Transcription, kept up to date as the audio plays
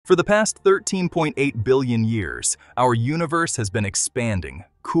For the past 13.8 billion years, our universe has been expanding,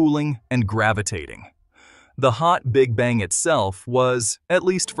 cooling, and gravitating. The hot Big Bang itself was, at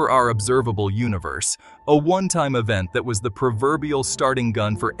least for our observable universe, a one-time event that was the proverbial starting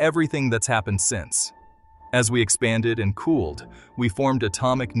gun for everything that's happened since. As we expanded and cooled, we formed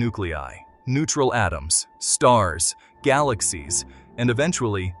atomic nuclei, neutral atoms, stars, galaxies, and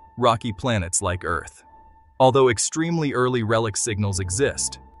eventually, rocky planets like Earth. Although extremely early relic signals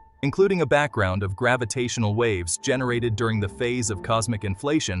exist, including a background of gravitational waves generated during the phase of cosmic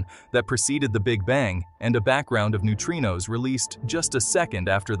inflation that preceded the Big Bang and a background of neutrinos released just a second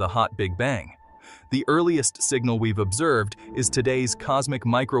after the hot Big Bang. The earliest signal we've observed is today's cosmic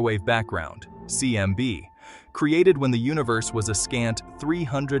microwave background, CMB, created when the universe was a scant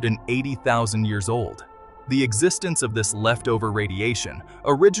 380,000 years old. The existence of this leftover radiation,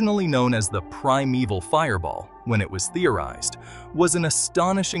 originally known as the primeval fireball when it was theorized, was an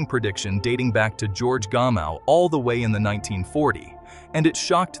astonishing prediction dating back to George Gamow all the way in the 1940s, and it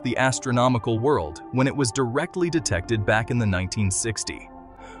shocked the astronomical world when it was directly detected back in the 1960s.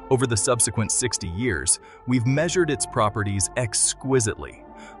 Over the subsequent 60 years, we've measured its properties exquisitely,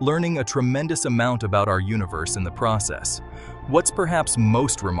 learning a tremendous amount about our universe in the process. What's perhaps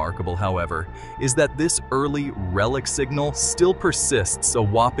most remarkable, however, is that this early relic signal still persists a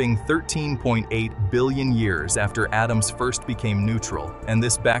whopping 13.8 billion years after atoms first became neutral and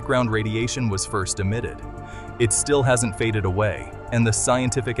this background radiation was first emitted. It still hasn't faded away, and the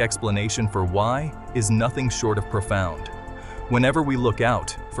scientific explanation for why is nothing short of profound. Whenever we look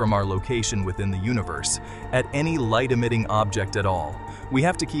out from our location within the universe at any light-emitting object at all, we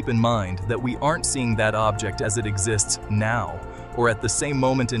have to keep in mind that we aren't seeing that object as it exists now, or at the same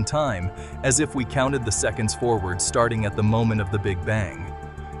moment in time as if we counted the seconds forward starting at the moment of the Big Bang.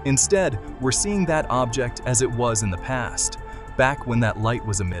 Instead, we're seeing that object as it was in the past, back when that light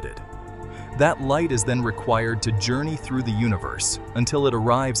was emitted. That light is then required to journey through the universe until it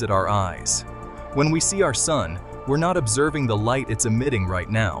arrives at our eyes. When we see our sun, we're not observing the light it's emitting right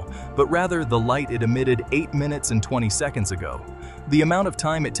now, but rather the light it emitted 8 minutes and 20 seconds ago, the amount of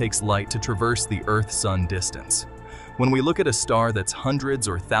time it takes light to traverse the Earth-Sun distance. When we look at a star that's hundreds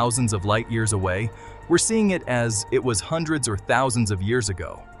or thousands of light years away, we're seeing it as it was hundreds or thousands of years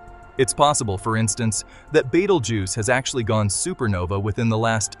ago. It's possible, for instance, that Betelgeuse has actually gone supernova within the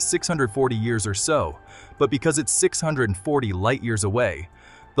last 640 years or so, but because it's 640 light years away,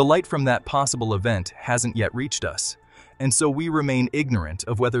 the light from that possible event hasn't yet reached us, and so we remain ignorant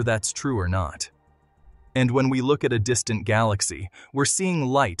of whether that's true or not. And when we look at a distant galaxy, we're seeing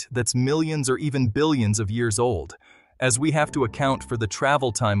light that's millions or even billions of years old, as we have to account for the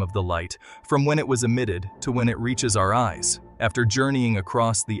travel time of the light from when it was emitted to when it reaches our eyes, after journeying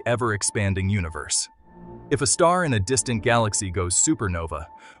across the ever-expanding universe. If a star in a distant galaxy goes supernova,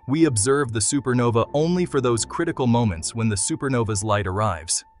 we observe the supernova only for those critical moments when the supernova's light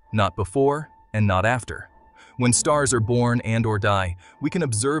arrives, not before and not after. When stars are born and/or die, we can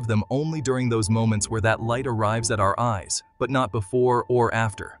observe them only during those moments where that light arrives at our eyes, but not before or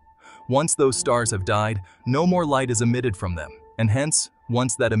after. Once those stars have died, no more light is emitted from them, and hence,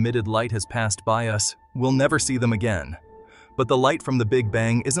 once that emitted light has passed by us, we'll never see them again. But the light from the Big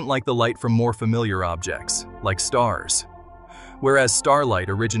Bang isn't like the light from more familiar objects, like stars. Whereas starlight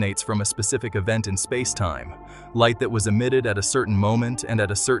originates from a specific event in space-time, light that was emitted at a certain moment and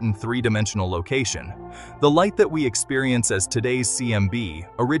at a certain three-dimensional location, the light that we experience as today's CMB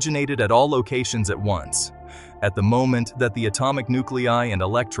originated at all locations at once, at the moment that the atomic nuclei and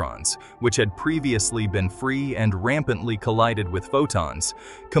electrons, which had previously been free and rampantly collided with photons,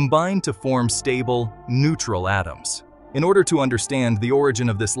 combined to form stable, neutral atoms. In order to understand the origin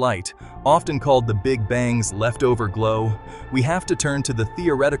of this light, often called the Big Bang's leftover glow, we have to turn to the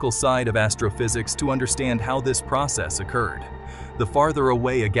theoretical side of astrophysics to understand how this process occurred. The farther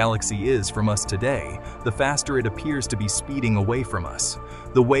away a galaxy is from us today, the faster it appears to be speeding away from us.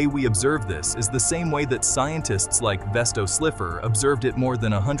 The way we observe this is the same way that scientists like Vesto Slipher observed it more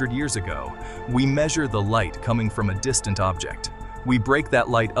than 100 years ago. We measure the light coming from a distant object. We break that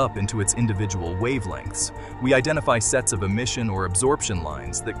light up into its individual wavelengths. We identify sets of emission or absorption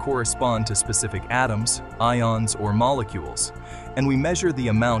lines that correspond to specific atoms, ions, or molecules, and we measure the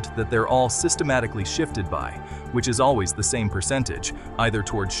amount that they're all systematically shifted by, which is always the same percentage, either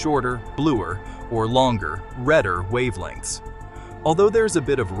towards shorter, bluer, or longer, redder wavelengths. Although there's a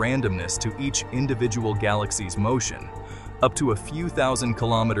bit of randomness to each individual galaxy's motion, up to a few thousand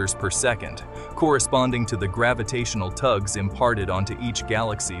kilometers per second, corresponding to the gravitational tugs imparted onto each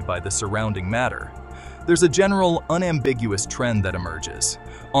galaxy by the surrounding matter, There's a general, unambiguous trend that emerges.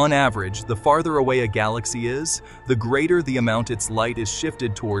 On average, the farther away a galaxy is, the greater the amount its light is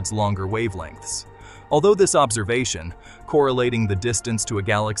shifted towards longer wavelengths. Although this observation, correlating the distance to a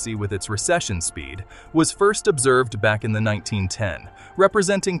galaxy with its recession speed, was first observed back in the 1910s,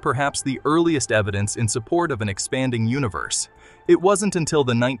 representing perhaps the earliest evidence in support of an expanding universe, it wasn't until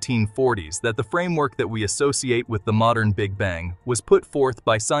the 1940s that the framework that we associate with the modern Big Bang was put forth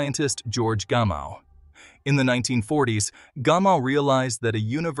by scientist George Gamow. In the 1940s, Gamow realized that a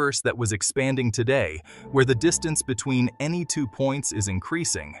universe that was expanding today, where the distance between any 2 points is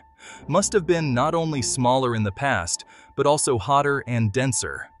increasing, must have been not only smaller in the past, but also hotter and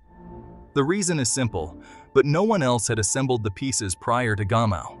denser. The reason is simple, but no one else had assembled the pieces prior to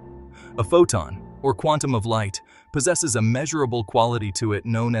Gamow. A photon, or quantum of light, possesses a measurable quality to it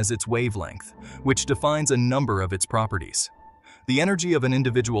known as its wavelength, which defines a number of its properties. The energy of an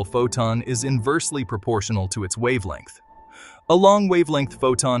individual photon is inversely proportional to its wavelength. A long wavelength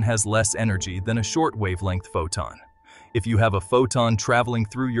photon has less energy than a short wavelength photon. If you have a photon traveling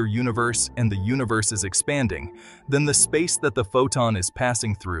through your universe and the universe is expanding, then the space that the photon is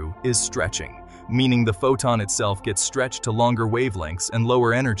passing through is stretching, meaning the photon itself gets stretched to longer wavelengths and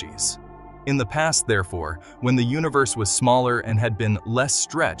lower energies. In the past, therefore, when the universe was smaller and had been less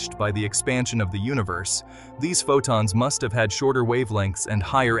stretched by the expansion of the universe, these photons must have had shorter wavelengths and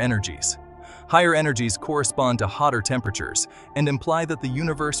higher energies. Higher energies correspond to hotter temperatures and imply that the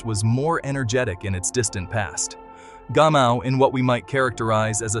universe was more energetic in its distant past. Gamow, in what we might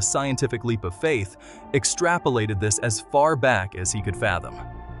characterize as a scientific leap of faith, extrapolated this as far back as he could fathom.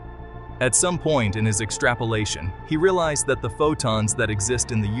 At some point in his extrapolation, he realized that the photons that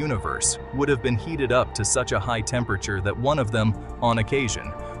exist in the universe would have been heated up to such a high temperature that one of them, on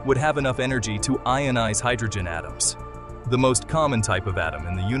occasion, would have enough energy to ionize hydrogen atoms, the most common type of atom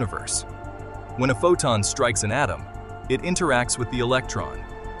in the universe. When a photon strikes an atom, it interacts with the electron,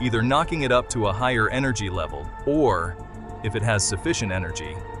 either knocking it up to a higher energy level or, if it has sufficient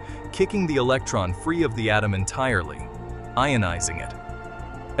energy, kicking the electron free of the atom entirely, ionizing it.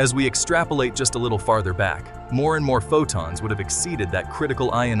 As we extrapolate just a little farther back, more and more photons would have exceeded that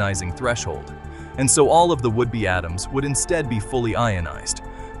critical ionizing threshold, and so all of the would-be atoms would instead be fully ionized,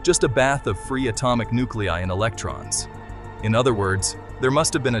 just a bath of free atomic nuclei and electrons. In other words, there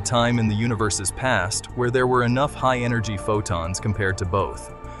must have been a time in the universe's past where there were enough high-energy photons compared to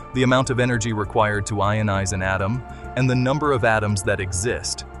both, the amount of energy required to ionize an atom, and the number of atoms that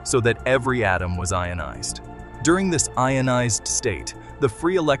exist, so that every atom was ionized. During this ionized state, the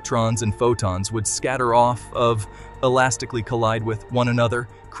free electrons and photons would scatter off, elastically collide with one another,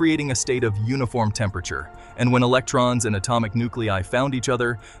 creating a state of uniform temperature, and when electrons and atomic nuclei found each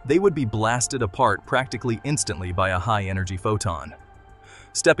other, they would be blasted apart practically instantly by a high-energy photon.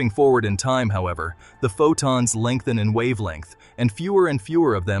 Stepping forward in time, however, the photons lengthen in wavelength, and fewer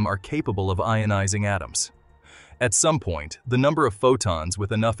of them are capable of ionizing atoms. At some point, the number of photons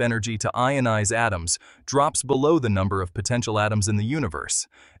with enough energy to ionize atoms drops below the number of potential atoms in the universe,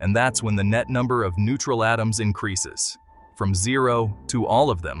 and that's when the net number of neutral atoms increases, from 0 to all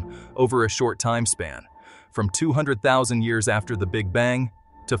of them over a short time span, from 200,000 years after the Big Bang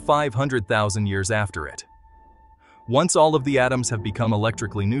to 500,000 years after it. Once all of the atoms have become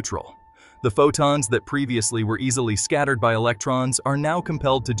electrically neutral, the photons that previously were easily scattered by electrons are now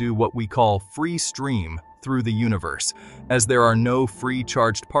compelled to do what we call free stream through the universe, as there are no free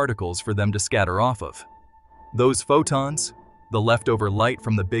charged particles for them to scatter off of. Those photons, the leftover light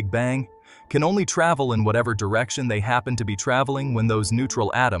from the Big Bang, can only travel in whatever direction they happen to be traveling when those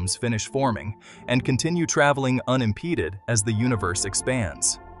neutral atoms finish forming, and continue traveling unimpeded as the universe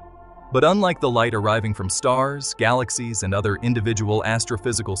expands. But unlike the light arriving from stars, galaxies, and other individual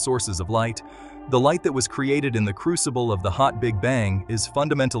astrophysical sources of light, the light that was created in the crucible of the hot Big Bang is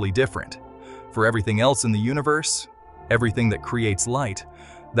fundamentally different. For everything else in the universe, everything that creates light,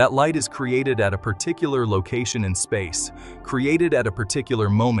 that light is created at a particular location in space, created at a particular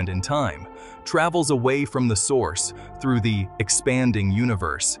moment in time, travels away from the source through the expanding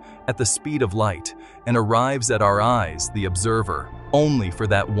universe at the speed of light, and arrives at our eyes, the observer, only for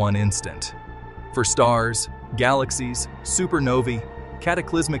that one instant. For stars, galaxies, supernovae,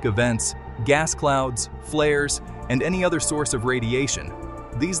 cataclysmic events, gas clouds, flares, and any other source of radiation,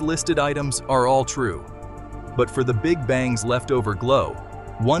 these listed items are all true. But for the Big Bang's leftover glow,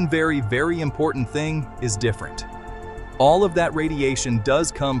 one very important thing is different. All of that radiation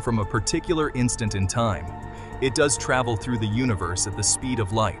does come from a particular instant in time. It does travel through the universe at the speed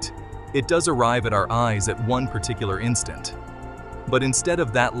of light. It does arrive at our eyes at one particular instant. But instead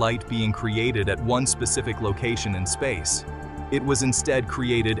of that light being created at one specific location in space, It was instead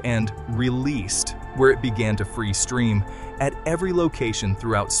created and released, where it began to free stream at every location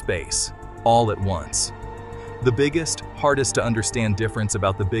throughout space, all at once. The biggest, hardest to understand difference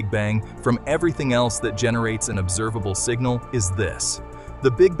about the Big Bang from everything else that generates an observable signal is this.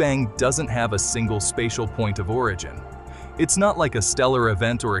 The Big Bang doesn't have a single spatial point of origin. It's not like a stellar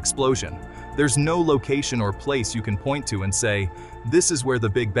event or explosion. There's no location or place you can point to and say, this is where the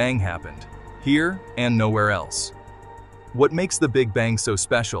Big Bang happened, here and nowhere else. What makes the Big Bang so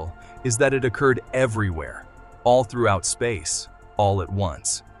special is that it occurred everywhere, all throughout space, all at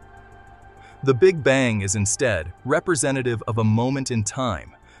once. The Big Bang is instead representative of a moment in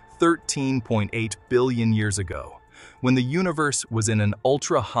time, 13.8 billion years ago, when the universe was in an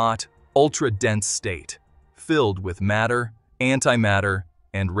ultra-hot, ultra-dense state, filled with matter, antimatter,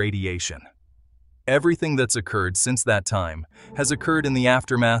 and radiation. Everything that's occurred since that time has occurred in the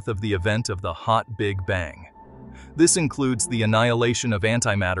aftermath of the event of the hot Big Bang. This includes the annihilation of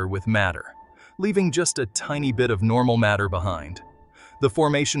antimatter with matter, leaving just a tiny bit of normal matter behind. The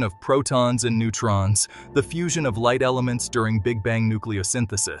formation of protons and neutrons, the fusion of light elements during Big Bang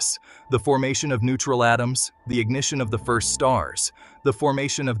nucleosynthesis, the formation of neutral atoms, the ignition of the first stars, the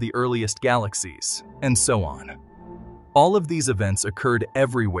formation of the earliest galaxies, and so on. All of these events occurred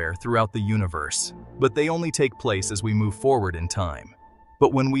everywhere throughout the universe, but they only take place as we move forward in time.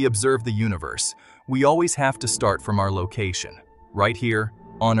 But when we observe the universe, we always have to start from our location, right here,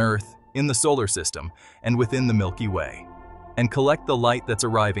 on Earth, in the solar system, and within the Milky Way, and collect the light that's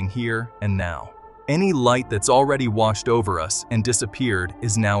arriving here and now. Any light that's already washed over us and disappeared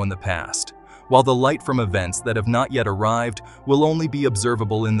is now in the past, while the light from events that have not yet arrived will only be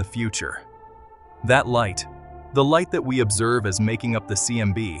observable in the future. That light, the light that we observe as making up the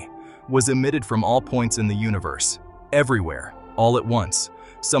CMB, was emitted from all points in the universe, everywhere, all at once,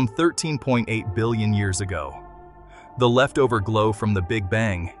 some 13.8 billion years ago. The leftover glow from the Big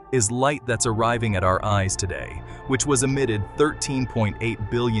Bang is light that's arriving at our eyes today, which was emitted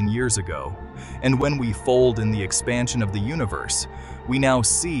 13.8 billion years ago. And when we fold in the expansion of the universe, we now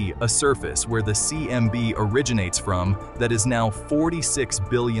see a surface where the CMB originates from that is now 46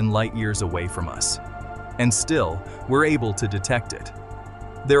 billion light-years away from us. And still, we're able to detect it.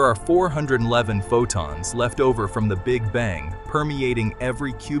 There are 411 photons left over from the Big Bang permeating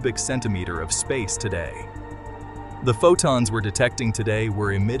every cubic centimeter of space today. The photons we're detecting today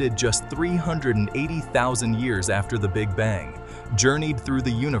were emitted just 380,000 years after the Big Bang, journeyed through the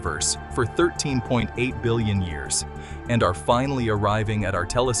universe for 13.8 billion years, and are finally arriving at our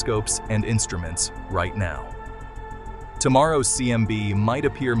telescopes and instruments right now. Tomorrow's CMB might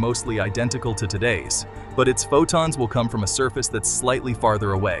appear mostly identical to today's, but its photons will come from a surface that's slightly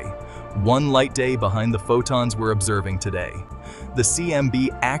farther away, one light day behind the photons we're observing today. The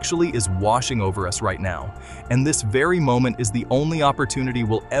CMB actually is washing over us right now, and this very moment is the only opportunity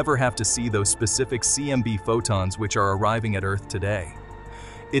we'll ever have to see those specific CMB photons which are arriving at Earth today.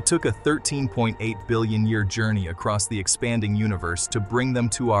 It took a 13.8 billion year journey across the expanding universe to bring them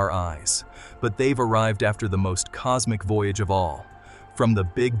to our eyes, but they've arrived after the most cosmic voyage of all, from the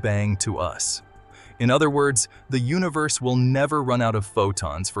Big Bang to us. In other words, the universe will never run out of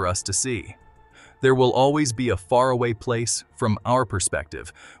photons for us to see. There will always be a faraway place, from our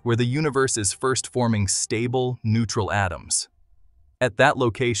perspective, where the universe is first forming stable, neutral atoms. At that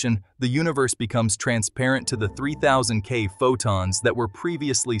location, the universe becomes transparent to the 3000 K photons that were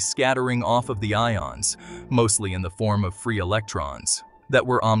previously scattering off of the ions, mostly in the form of free electrons, that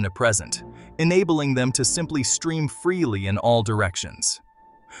were omnipresent, enabling them to simply stream freely in all directions.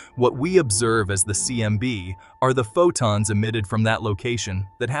 What we observe as the CMB are the photons emitted from that location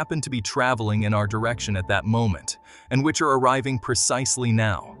that happen to be traveling in our direction at that moment, and which are arriving precisely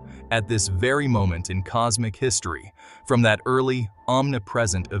now, at this very moment in cosmic history, from that early,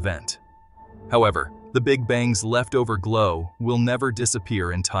 omnipresent event. However, the Big Bang's leftover glow will never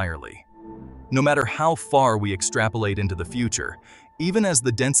disappear entirely. No matter how far we extrapolate into the future, even as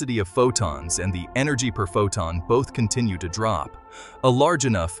the density of photons and the energy per photon both continue to drop, a large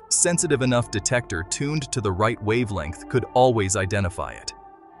enough, sensitive enough detector tuned to the right wavelength could always identify it.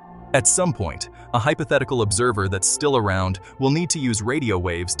 At some point, a hypothetical observer that's still around will need to use radio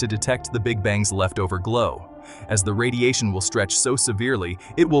waves to detect the Big Bang's leftover glow, as the radiation will stretch so severely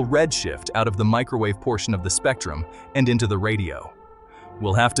it will redshift out of the microwave portion of the spectrum and into the radio.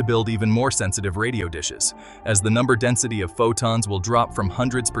 We'll have to build even more sensitive radio dishes, as the number density of photons will drop from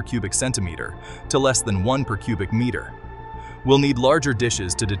hundreds per cubic centimeter to less than 1 per cubic meter. We'll need larger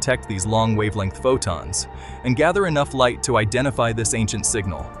dishes to detect these long wavelength photons and gather enough light to identify this ancient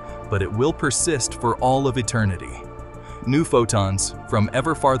signal, but it will persist for all of eternity. New photons, from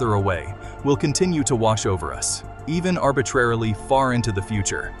ever farther away, will continue to wash over us, even arbitrarily far into the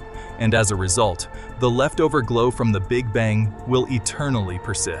future. And as a result, the leftover glow from the Big Bang will eternally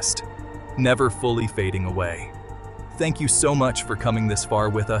persist, never fully fading away. Thank you so much for coming this far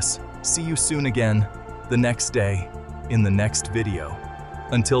with us. See you soon again, the next day, in the next video.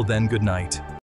 Until then, good night.